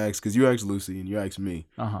question I want to ask, because you asked Lucy and you asked me,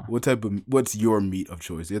 what's your meat of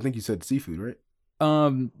choice? I think you said seafood, right?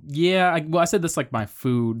 Yeah. I said that's like my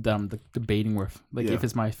food that I'm debating with, like if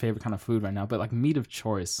it's my favorite kind of food right now. But like meat of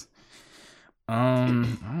choice, I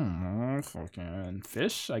don't know, fucking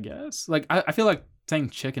fish, I guess. Like I feel like saying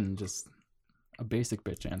chicken just a basic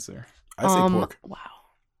bitch answer. I say pork. Wow.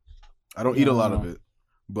 I don't eat a lot of it,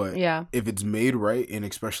 but Yeah. if it's made right, and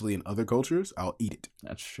especially in other cultures, I'll eat it.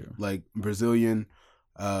 That's true. Like Brazilian,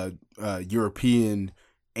 European,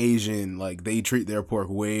 Asian, like they treat their pork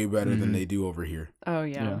way better than they do over here. Oh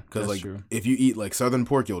yeah. Because that's like true. if you eat like Southern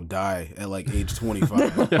pork, you'll die at like age 25.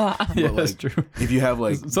 Yeah, But, that's like, true. If you have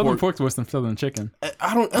like Southern pork's worse than Southern chicken.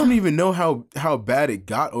 I don't even know how bad it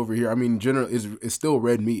got over here. I mean, generally, it's still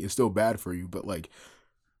red meat. It's still bad for you, but like,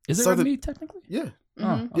 Is it Southern- red meat technically? yeah,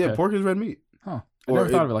 Oh, yeah, okay. pork is red meat. Huh. I Or never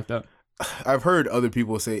thought it- of it like that. I've heard other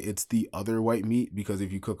people say it's the other white meat because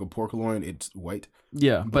if you cook a pork loin, it's white.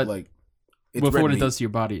 Yeah, But but like, it's before red what it meat. does to your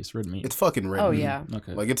body is red meat. It's fucking red Oh meat. yeah.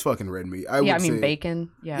 Okay. Like it's fucking red meat. I would mean say,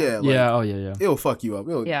 bacon. Yeah. Yeah, like, yeah. Oh yeah. it'll fuck you up.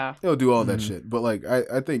 Yeah. It'll do all that Mhm. shit. But like,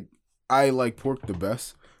 I think I like pork the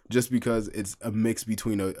best just because it's a mix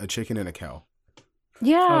between a chicken and a cow.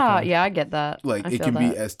 Yeah. Okay. Yeah. I get that. Like I it feel can be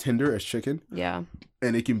that. as tender as chicken, Yeah.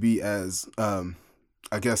 and it can be as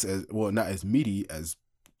I guess as well, not as meaty as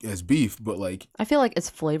beef, but like I feel like it's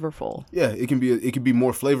flavorful. yeah, it can be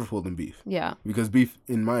more flavorful than beef Yeah. because beef,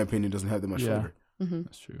 in my opinion, doesn't have that much Yeah. flavor. Mm-hmm.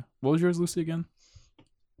 That's true. What was yours, Lucy, again?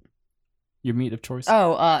 Your meat of choice?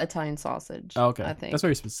 Oh, Italian sausage. Oh, okay. I think That's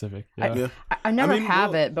very specific. Yeah. Yeah. I never mean,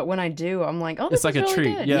 have well- it, but when I do, I'm like, oh, this It's like is a really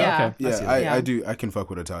treat. good. Yeah, okay. Yeah, see I, that. I do. I can fuck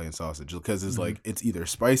with Italian sausage because it's Mhm. like it's either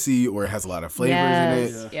spicy or it has a lot of flavors Yes.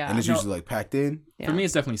 in it, Yeah. and it's No. usually like packed in. Yeah. For me,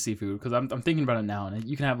 it's definitely seafood because I'm thinking about it now, and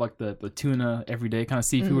you can have like the tuna everyday kind of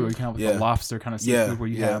seafood, Mhm. or you can have like Yeah. the lobster kind of Yeah, seafood where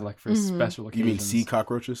you yeah. have like for Mhm. special You occasions. mean sea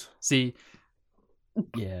cockroaches? See,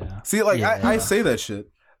 yeah. See, like Yeah. I say that shit,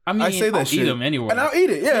 I mean, I say that I'll shit, eat them anyway. and I'll eat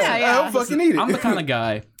it. Yeah, Yeah. I'll fucking eat it. I'm the kind of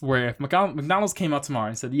guy where if McDonald's came out tomorrow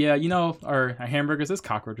and said, "Yeah, you know, our hamburgers, there's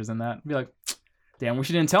cockroaches in that," I'd be like, "Damn, wish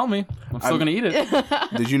you didn't tell me. I'm still I'm- gonna eat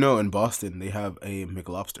it." Did you know in Boston they have a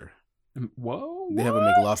McLobster? Whoa, They have a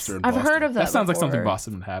what? McLobster in I've Boston. heard of that. That sounds like something before.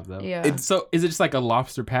 Boston would have, though. Yeah. So is it just like a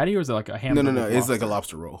lobster patty, or is it like a No, hamburger? no, no. with It's like a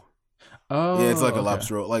lobster? lobster roll. Oh, Yeah, it's like a okay.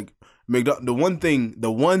 lobster roll. Like the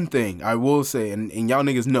one thing I will say, and y'all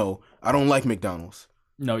niggas know, I don't like McDonald's.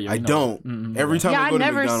 No, yeah, I we know don't. that. Mm-mm, Every yeah. time Yeah, I I go to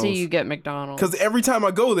never McDonald's, see you get McDonald's. because every time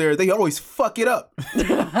I go there, they always fuck it up.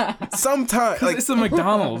 Sometimes, like it's a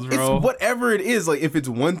McDonald's, bro. it's whatever it is. Like if it's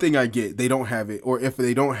one thing I get, they don't have it, or if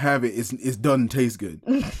they don't have it, it doesn't taste good.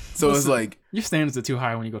 So it's Listen, like, Your standards are too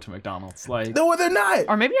high when you go to McDonald's. Like, no, they're not,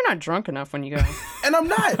 Or maybe you're not drunk enough when you go. and I'm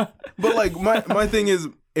not. But like my thing is,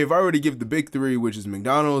 if I were to give the big three, which is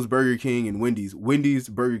McDonald's, Burger King, and Wendy's,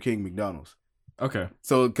 Burger King, McDonald's. okay.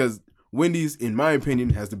 So because Wendy's, in my opinion,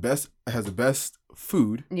 has the best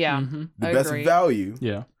food, Yeah. Mhm. the I best agree. value,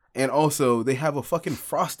 Yeah. and also they have a fucking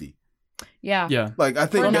Frosty. Yeah. Yeah. Like I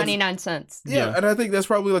think For that's- 99 cents. Yeah, Yeah. and I think that's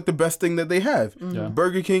probably like the best thing that they have. Mhm. Yeah.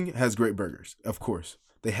 Burger King has great burgers, of course.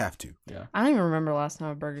 They have to. I don't even remember last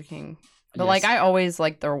time at Burger King. But Yes. like I always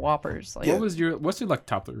like their Whoppers. Like What's your like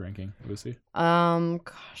top 3 ranking, Lucy?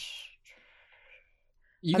 gosh.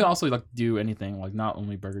 You can also like do anything, like not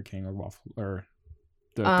only Burger King or Waffle or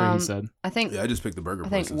the three Um, he said. I think Yeah, I just picked the burger I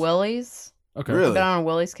think places. Willie's. Okay. Really? I've been on a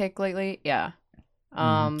Willie's kick lately. Yeah.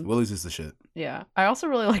 Willie's is the shit. Yeah. I also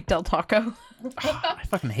really like Del Taco. I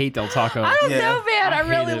fucking hate Del Taco. I don't Yeah. know, man. I I, hate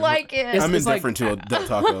really it. like it. It's- I'm like- indifferent to a Del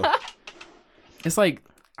Taco. It's like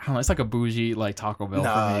I don't know. It's like a bougie like Taco Bell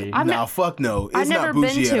nah, for me. I've nah, fuck no. It's I've never not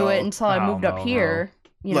been bougie at to all. it until I Oh, moved up no, here.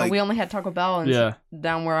 You know, Like- we only had Taco Bell and Yeah.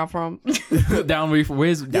 down where I'm from. Down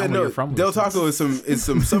where's down Yeah, where no, you're from? Del Taco is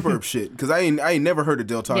some suburb shit. Because I ain't never heard of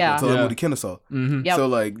Del Taco Yeah. until I Yeah. moved to Kennesaw. Mm-hmm. Yep. So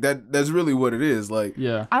like that's really what it is. Like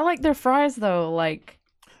Yeah. I like their fries though. Like,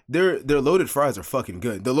 their loaded fries are fucking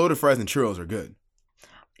good. The loaded fries and churros are good.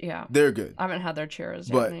 yeah. They're good. I haven't had their churros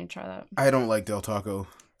yet. But- I need to try that. I don't like Del Taco.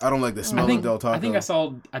 I don't like the smell I of Del Taco. think I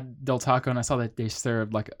saw at Del Taco and I saw that they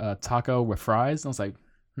served like a taco with fries. And I was like,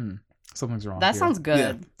 something's wrong. That here. sounds good.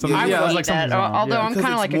 Yeah. Something- I yeah, would I was eat like, that. something's wrong. Although Yeah. I'm Because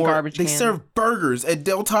kind of it's like more- a garbage They can. serve burgers at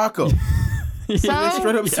Del Taco. So- They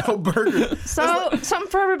straight up sell burgers. So something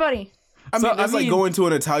for everybody. I mean, So, that's I like mean- going to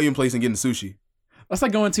an Italian place and getting sushi. That's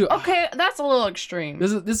like going to Okay, that's a little extreme.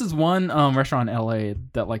 This is one restaurant in LA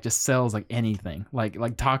that like just sells like anything, like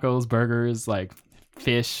tacos, burgers, like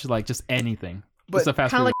fish, like just anything. But It's a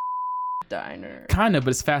fast Kind food. of like diner. Kind of, but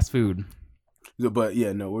it's fast food. But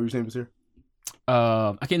yeah, no. What were you saying, Basir?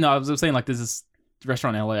 I can't. No, I was saying like this is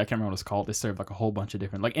restaurant in LA. I can't remember what it's called. They serve like a whole bunch of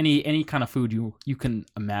different, like any kind of food you can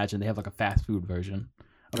imagine. They have like a fast food version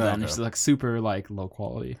of that, and Okay. it's like super like low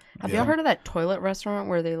quality. Have Yeah. y'all heard of that toilet restaurant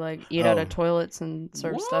where they like eat out Oh. of toilets and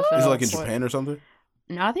serve What? stuff? Is it out like in of toilet- Japan or something?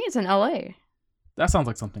 No, I think it's in LA. That sounds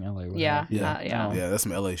like something LA would Yeah, have. Yeah. yeah. Yeah, that's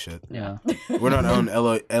some LA shit. Yeah. We're not on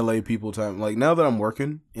LA people time. Like now that I'm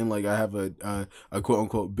working and like I have a quote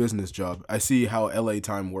unquote business job, I see how LA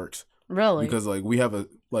time works Really? because like we have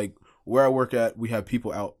like where I work at, we have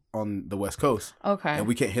people out on the West Coast Okay. and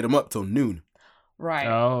we can't hit them up till noon Right.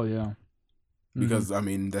 Oh yeah. because I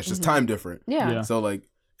mean that's just Mhm. time different. yeah. Yeah. So like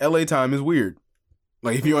LA time is weird.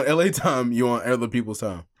 Like if you want LA time, you want other people's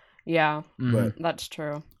time. Yeah. Mhm. But That's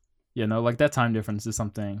true. Yeah, no, like that time difference is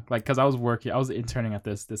something like because I was interning at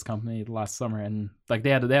this company last summer and like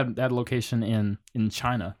they had a location in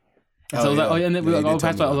China. And so I was like, and then we Yeah, like, you all did tell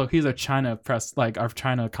passed me by. I was that. like, here's our China press, like our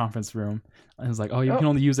China conference room. And it was like, oh, you Oh. can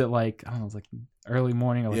only use it like I don't know, it's like early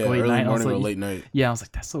morning or like Yeah, late early night. I was morning or like, late night. yeah, I was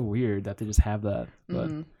like, that's so weird that they just have that. But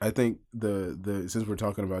Mhm. I think the since we're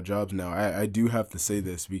talking about jobs now, I do have to say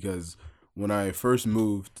this because when I first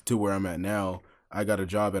moved to where I'm at now, I got a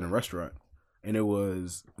job at a restaurant, and it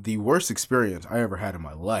was the worst experience I ever had in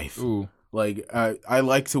my life. ooh, Like I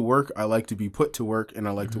like to work, I like to be put to work, and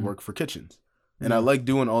I like to Mhm. work for kitchens, and I like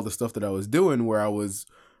doing all the stuff that I was doing where I was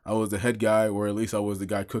the head guy, or at least I was the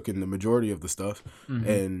guy cooking the majority of the stuff. mhm.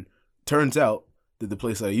 And turns out that the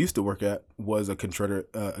place I used to work at was a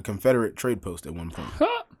Confederate trade post at one point.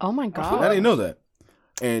 Oh my I god. didn't know that.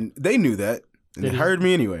 And they knew that. And They they did? hired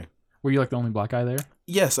me anyway. Were you like the only black guy there?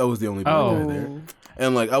 Yes, I was the only black Oh. guy there.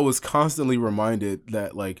 And like I was constantly reminded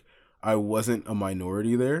that like I wasn't a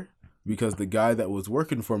minority there because the guy that was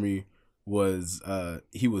working for me was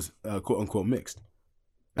he was quote unquote mixed.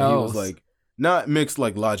 And he was like not mixed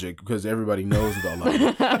like Logic because everybody knows about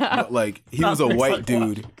Logic. But like he was a white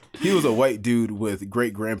dude. He was a white dude with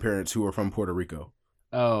great grandparents who were from Puerto Rico.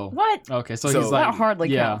 Oh. What? Okay, so So- he's like That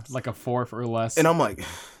hardly counts. like a fourth or less. And I'm like,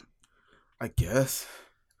 I guess,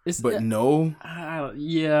 It's, but no. yeah.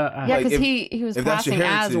 Yeah, Like, because if- he was if that's your passing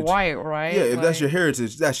as heritage- white, right? Yeah, if that's Like- your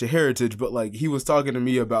heritage, that's your heritage. But like he was talking to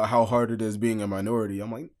me about how hard it is being a minority.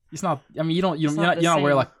 I'm like, It's not. I mean, you're It's not not, the you're not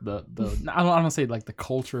aware same. like the I don't say like the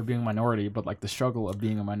culture of being a minority, but like the struggle of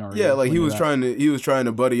being a minority. yeah, like when he you're was that- trying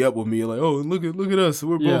to buddy up with me. Like, oh, look at us.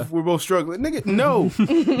 Yeah. We're both struggling. Nigga, no,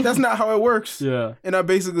 that's not how it works. Yeah. And I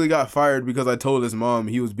basically got fired because I told his mom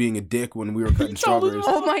he was being a dick when we were cutting told his strawberries.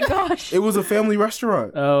 Oh my gosh. It was a family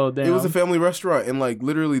restaurant. Oh damn. It was a family restaurant, and like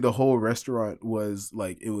literally the whole restaurant was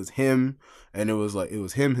like it was him, and it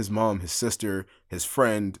was him, his mom, his sister, his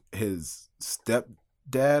friend, his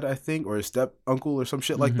stepdad, I think, or his step uncle or some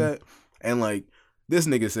shit like Mhm. that. And like this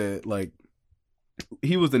nigga said, like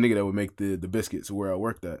he was the nigga that would make the biscuits where I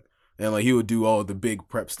worked at, and like he would do all the big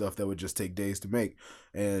prep stuff that would just take days to make.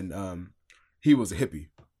 And he was a hippie,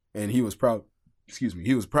 and he was proud. Excuse me,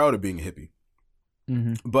 he was proud of being a hippie.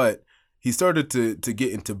 Mhm. But he started to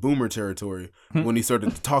get into boomer territory when he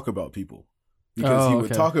started to talk about people. Because he would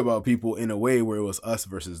okay. talk about people in a way where it was us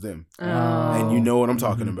versus them. Oh. And you know what I'm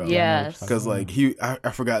talking about. Yes. Because like I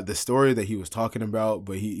forgot the story that he was talking about,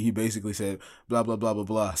 but he basically said blah blah blah blah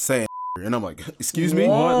blah saying and I'm like, excuse me?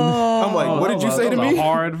 Whoa. I'm like, what did you say to me?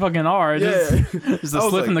 Hard fucking hard. Yeah. Just I a was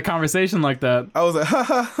slip in like- the conversation like that. I was like, ha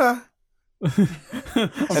ha ha. And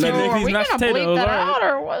So I make are these we mashed gonna bleep potatoes. that alright. out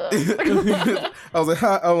or what? I was like,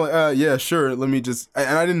 ha. I'm like, yeah, sure. Let me just.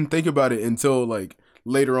 And I didn't think about it until like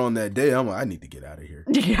later on that day. I'm like, I need to get out of here.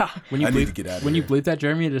 Yeah. When you I need bleep, to get out of when here. you bleep that,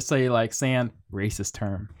 Jeremy, just say like saying racist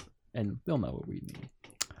term, and they'll know what we mean.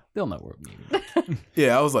 They'll know what we mean.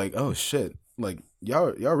 Yeah, I was like, oh shit, like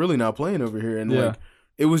y'all really not playing over here, and Yeah. like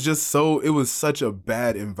it was such a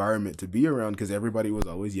bad environment to be around because everybody was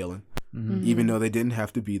always yelling, Mhm. even though they didn't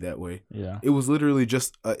have to be that way. Yeah. It was literally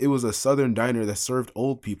just it was a southern diner that served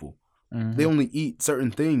old people. Mhm. They only eat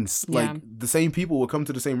certain things. Yeah. Like the same people would come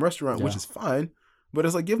to the same restaurant, which Yeah. is fine, but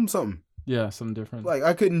it's like give them something. Yeah, something different. Like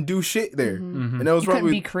I couldn't do shit there, Mhm. Mhm. and that was You couldn't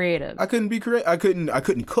probably be creative. I couldn't be correct. I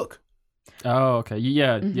couldn't cook. Oh, okay.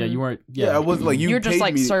 Yeah, Mhm. you weren't. Yeah, I wasn't like you. You're just paid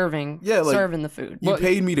like me, serving. Yeah, like- serving the food. You Well,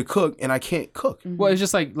 paid me to cook, and I can't cook. Mhm. Well, it's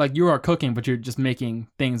just like you are cooking, but you're just making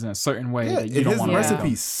things in a certain way Yeah, that you and don't his want Yeah. to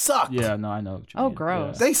recipes sucked. Yeah, no, I know. What you Oh, mean.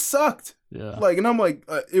 gross. They sucked. Yeah. Like, and I'm like,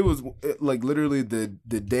 like literally the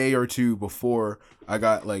day or two before I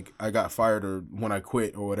got fired or when I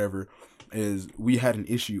quit or whatever, is we had an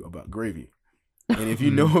issue about gravy. And if you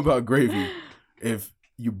know about gravy, if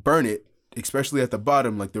you burn it, especially at the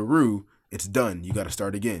bottom, like the roux, it's done. You got to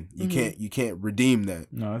start again. You can't redeem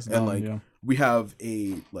that. No, that's And dumb, like yeah. we have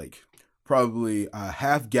probably a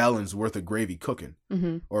half gallon's worth of gravy cooking.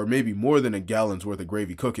 Mhm. Or maybe more than a gallon's worth of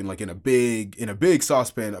gravy cooking, like in a big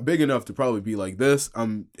saucepan, big enough to probably be like this.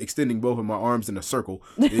 I'm extending both of my arms in a circle.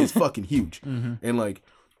 It is fucking huge. Mhm. And like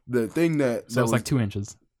the thing that So it's like 2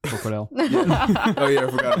 inches for Cordell. oh yeah, I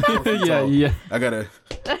forgot. yeah, yeah. I gotta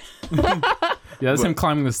Yeah, that's But- him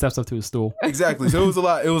climbing the steps up to his stool. exactly. So it was a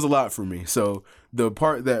lot. It was a lot for me. So the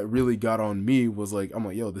part that really got on me was like, I'm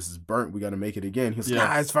like, yo, this is burnt. We got to make it again. He was like, Yeah.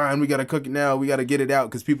 nah, it's fine. We got to cook it now. We got to get it out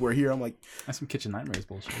because people are here. I'm like, That's some kitchen nightmares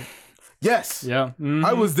bullshit. yes. Yeah. Mhm.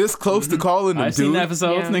 I was this close to calling him, I've seen dude.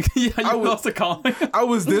 episodes. Yeah. Nigga. Yeah, I you was- close to calling. I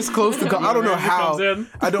was this close to call. I don't know Randy how. comes in.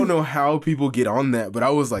 I don't know how people get on that, but I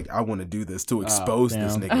was like, I want to do this to expose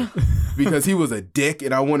this damn. nigga because he was a dick,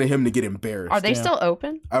 and I wanted him to get embarrassed. Are they Yeah. still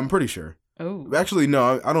open? I'm pretty sure. Oh. Actually,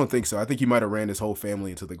 no, I don't think so. I think he might have ran his whole family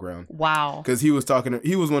into the ground Wow. because he was talking.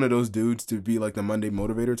 He was one of those dudes to be like the Monday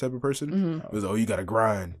motivator type of person. Mhm. It was, oh, you got to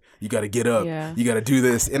grind, you got to get up, Yeah. you got to do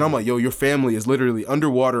this, and I'm like, yo, your family is literally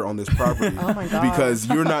underwater on this property Oh my god. because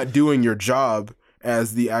you're not doing your job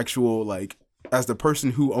as the actual as the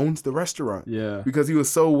person who owns the restaurant. Yeah. Because he was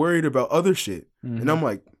so worried about other shit. Mhm. And I'm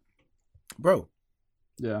like, bro,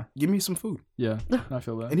 Yeah. give me some food. Yeah. I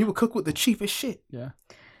feel that. And he would cook with the cheapest shit. Yeah.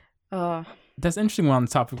 Uh, That's interesting on the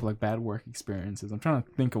topic of like bad work experiences. I'm trying to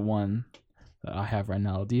think of one that I have right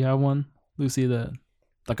now. Do you have one, Lucy, that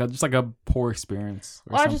just like a poor experience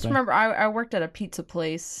or well, I something? just remember I worked at a pizza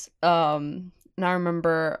place. And I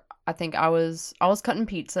remember I think I was cutting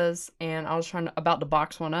pizzas and I was about to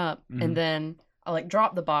box one up, Mhm. and then I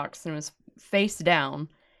dropped the box and it was face down,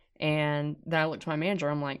 and then I looked to my manager.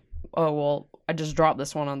 I'm like, oh well, I just dropped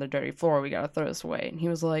this one on the dirty floor. We gotta throw this away. And he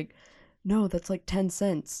was like, no, that's like 10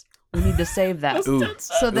 cents. We need to save that. Ooh.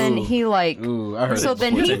 So then Ooh. he like, Ooh, I heard so it.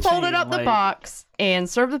 then he It's a folded chain, up the like- box and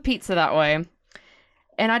served the pizza that way.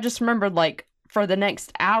 And I just remembered, like, for the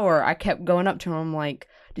next hour, I kept going up to him, like,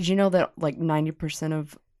 did you know that, like, 90%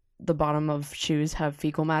 of the bottom of shoes have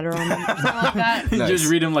fecal matter on them? Or something like that. Nice.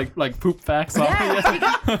 Just read him like poop facts. off.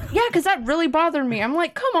 Yeah, because that really bothered me. I'm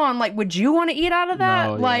like, come on, like, would you want to eat out of that?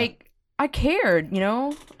 No, yeah. Like, I cared, you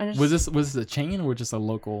know? I just, Was this a chain or just a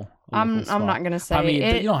local? I'm spot? not gonna say. I mean,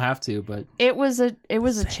 it, you don't have to, but it was a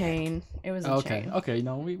chain. It was a okay, chain. okay.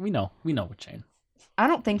 No, we know what chain. I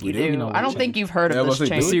don't think you We do do. know I don't what think chain. you've heard Yeah, of I was this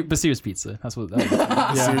like, chain. Basir's Pizza. That's what. That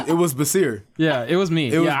was. Basir. It was Basir. Yeah, it was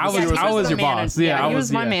me. It was- yeah, I was. Yeah, he I was the your boss. manager. Yeah, I he was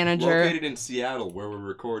my yeah. manager. Located in Seattle, where we're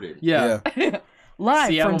recording. Yeah, Live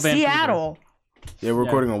Seattle, from Vancouver. Seattle. Yeah, we're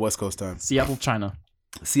recording on West Coast time. Seattle, China.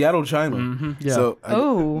 Seattle, China. Mm-hmm. Yeah. So,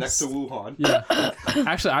 Oh. Next to Wuhan. yeah.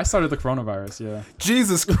 Actually, I started the coronavirus. Yeah.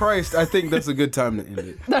 Jesus Christ, I think that's a good time to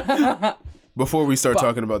end it. Before we start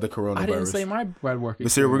talking about the coronavirus. I didn't say my bad work.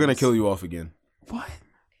 Basir, we're gonna kill you off again. What?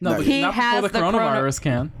 No, No, but He not has before the the coronavirus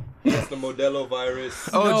can. That's the Modelo virus.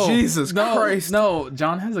 Oh, No, Jesus no, Christ. No,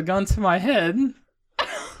 John has a gun to my head.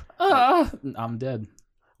 I'm dead.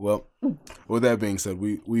 Well, with that being said,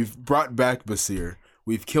 we've brought back Basir.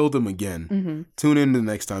 We've killed him again. Mm-hmm. Tune in the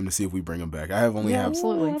next time to see if we bring him back. I have only have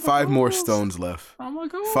Absolutely. 5 more stones left. I'm a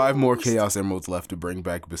ghost. 5 more Chaos Emeralds left to bring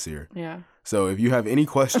back Basir. Yeah. So if you have any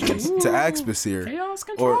questions to ask Basir, Chaos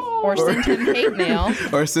control. Or send him hate mail.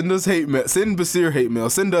 or send us hate mail, send Basir hate mail,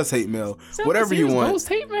 send us hate mail, whatever you want. Ghost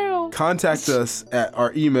hate mail. Contact us at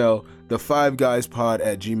our email,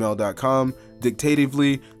 the5guyspod@gmail.com.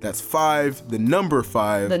 Dictatively, that's 5, the number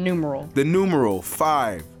 5, The numeral. the numeral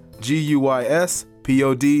 5,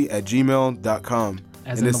 GUYSPOD@gmail.com.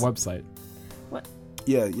 As And in the it's- website.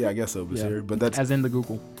 Yeah, I guess so, Basir. Yeah. But that's As in the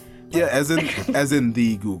Google. as in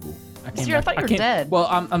the Google. Basir, I thought you were dead. Well,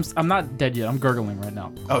 I'm not dead yet. I'm gurgling right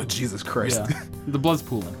now. Oh, Jesus Christ. Yeah. The blood's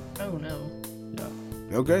pooling. Oh no.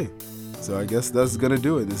 Yeah. Okay. So I guess that's gonna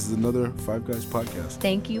do it. This is another Five Guys podcast.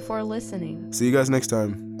 Thank you for listening. See you guys next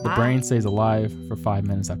time. The brain stays alive for 5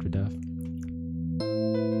 minutes after death.